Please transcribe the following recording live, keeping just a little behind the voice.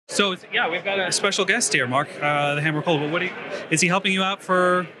So yeah, we've got a special guest here, Mark, the Hammer Coleman. Is he helping you out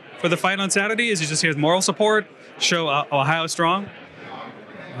for the fight on Saturday? Is he just here with moral support? Show Ohio strong.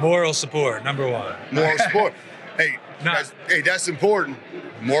 Moral support, number one. Moral support. Hey, that's important.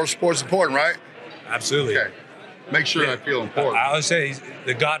 Moral support's important, right? Absolutely. Okay. Make sure I feel important. I would say he's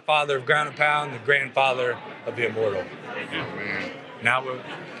the godfather of ground and pound, the grandfather of the immortal. Man. Now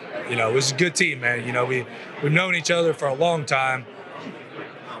it was a good team, man. We've known each other for a long time,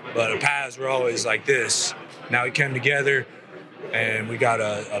 but our paths were always like this. Now we came together, and we got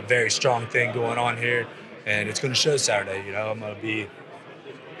a very strong thing going on here, and it's going to show Saturday. I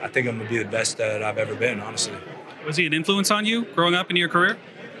think I'm going to be the best that I've ever been, honestly. Was he an influence on you growing up in your career?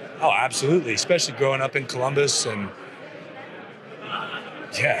 Oh, absolutely, especially growing up in Columbus, and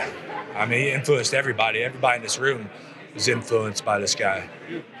yeah, I mean, he influenced everybody. Everybody in this room was influenced by this guy.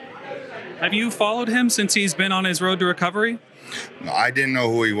 Have you followed him since he's been on his road to recovery? No, I didn't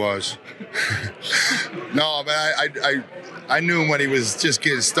know who he was. No, but I knew him when he was just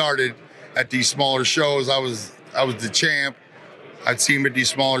getting started at these smaller shows. I was the champ. I'd see him at these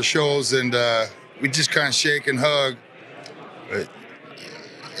smaller shows, and we just kind of shake and hug. But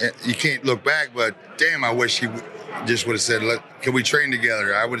you can't look back, but damn, I wish he just would have said, can we train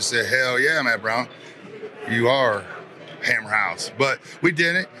together? I would have said, hell yeah, Matt Brown. You are Hammer House. But we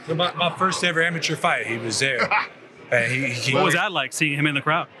didn't. My first ever amateur fight, he was there. And what was that like, seeing him in the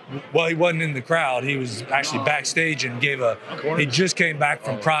crowd? Well, he wasn't in the crowd. He was actually backstage and he just came back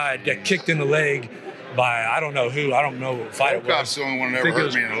from Pride, got kicked in the leg by, I don't know who. I don't know what fight it was. Cop's the only one that ever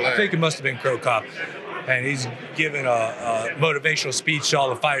hurt me in the leg. I think it must have been Crow Cop. And he's giving a motivational speech to all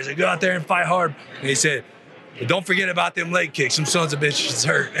the fighters. They go out there and fight hard. And he said, well, don't forget about them leg kicks. Some sons of bitches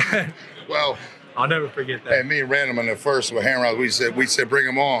hurt. Well, I'll never forget that. Hey, me and Random in the first with Hammer House, we said bring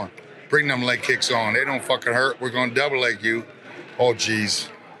them on. Bring them leg kicks on. They don't fucking hurt. We're gonna double leg you. Oh geez.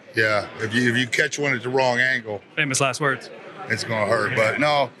 Yeah. If you catch one at the wrong angle. Famous last words. It's gonna hurt. But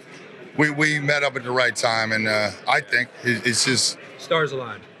no, we met up at the right time, and I think it's just stars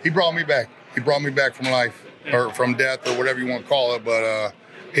aligned. He brought me back. He brought me back from life or from death or whatever you want to call it. But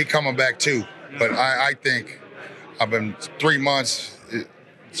he coming back too. But I think I've been 3 months.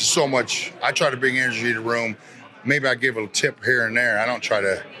 So much. I try to bring energy to the room. Maybe I give a tip here and there. I don't try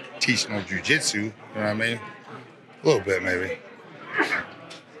to teach no jiu-jitsu, you know what I mean? A little bit, maybe.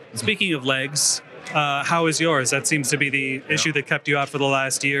 Speaking of legs, how is yours? That seems to be the issue that kept you out for the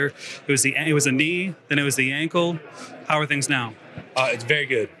last year. It was a knee, then it was the ankle. How are things now? It's very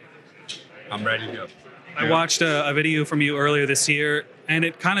good. I'm ready to go. I watched a video from you earlier this year, and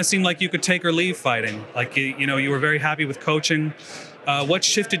it kind of seemed like you could take or leave fighting. Like, you were very happy with coaching. What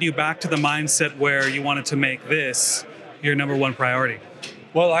shifted you back to the mindset where you wanted to make this your number one priority?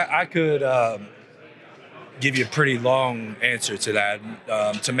 Well, I could give you a pretty long answer to that.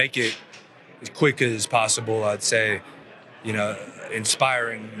 To make it as quick as possible, I'd say,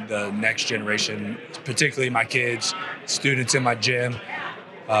 inspiring the next generation, particularly my kids, students in my gym.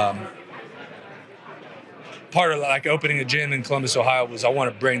 Part of like opening a gym in Columbus, Ohio was I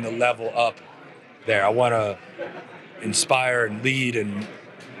want to bring the level up there. I want to inspire and lead and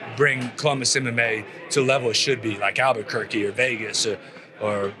bring Columbus MMA to the level it should be, like Albuquerque or Vegas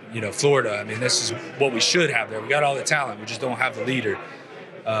or Florida. I mean, this is what we should have there. We got all the talent. We just don't have the leader.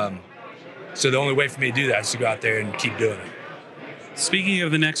 So the only way for me to do that is to go out there and keep doing it. Speaking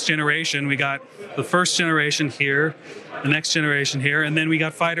of the next generation, we got the first generation here, the next generation here, and then we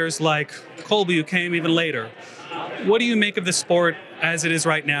got fighters like Colby who came even later. What do you make of the sport as it is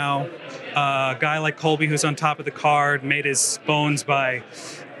right now? A guy like Colby who's on top of the card made his bones by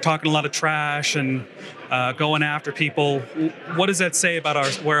talking a lot of trash and going after people. What does that say about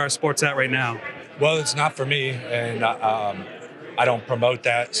where our sport's at right now? Well, it's not for me, and I don't promote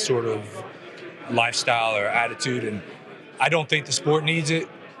that sort of lifestyle or attitude, and I don't think the sport needs it.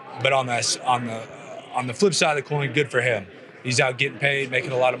 But on the flip side of the coin, good for him. He's out getting paid,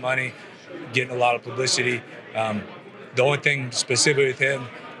 making a lot of money, getting a lot of publicity. The only thing specifically with him,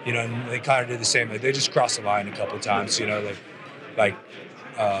 they kind of did the same. They just crossed the line a couple of times,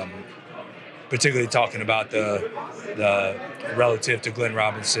 particularly talking about the relative to Glenn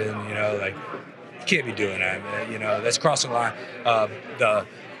Robinson, you can't be doing that, man. That's crossing the line. The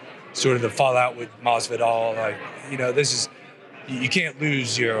sort of the fallout with Masvidal, this is, you can't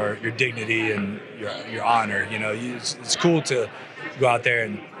lose your dignity and your honor. It's cool to go out there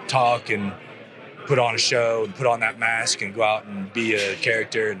and talk and put on a show and put on that mask and go out and be a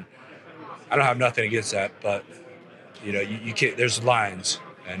character. And I don't have nothing against that, but you can't. There's lines,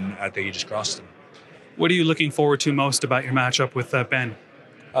 and I think you just crossed them. What are you looking forward to most about your matchup with Ben?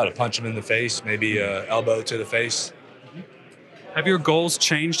 To punch him in the face, maybe elbow to the face. Have your goals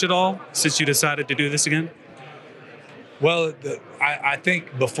changed at all since you decided to do this again? Well, I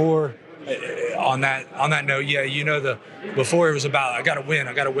think before, on that note, yeah, before it was about I gotta win.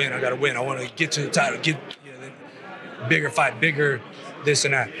 I want to get to the title, get bigger fight, bigger this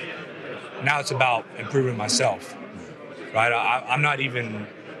and that. Now it's about improving myself, right? I'm not even.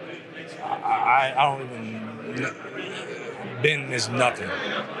 I don't even. Ben is nothing.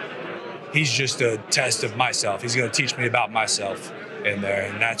 He's just a test of myself. He's going to teach me about myself in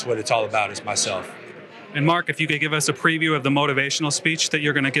there, and that's what it's all about, is myself. And Mark, if you could give us a preview of the motivational speech that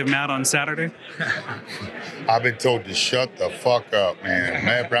you're going to give Matt on Saturday. I've been told to shut the fuck up, man.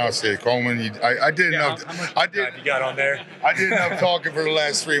 Matt Brown said, Coleman, I did enough. I did. You got on there. I did enough talking for the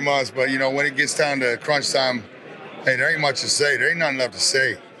last 3 months, but when it gets down to crunch time, hey, there ain't much to say. There ain't nothing left to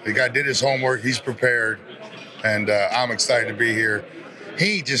say. The guy did his homework. He's prepared, and I'm excited to be here.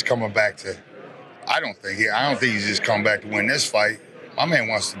 He ain't just coming back to. I don't think he's just coming back to win this fight. My man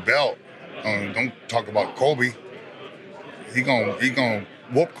wants the belt. Don't talk about Colby. He gonna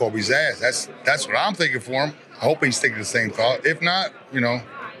whoop Colby's ass. That's what I'm thinking for him. I hope he's thinking the same thought. If not,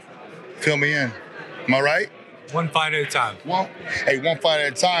 fill me in. Am I right? One fight at a time. One fight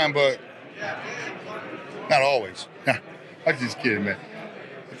at a time, but not always. I'm just kidding, man.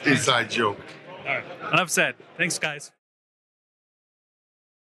 Inside joke. All right. Enough said. Thanks, guys.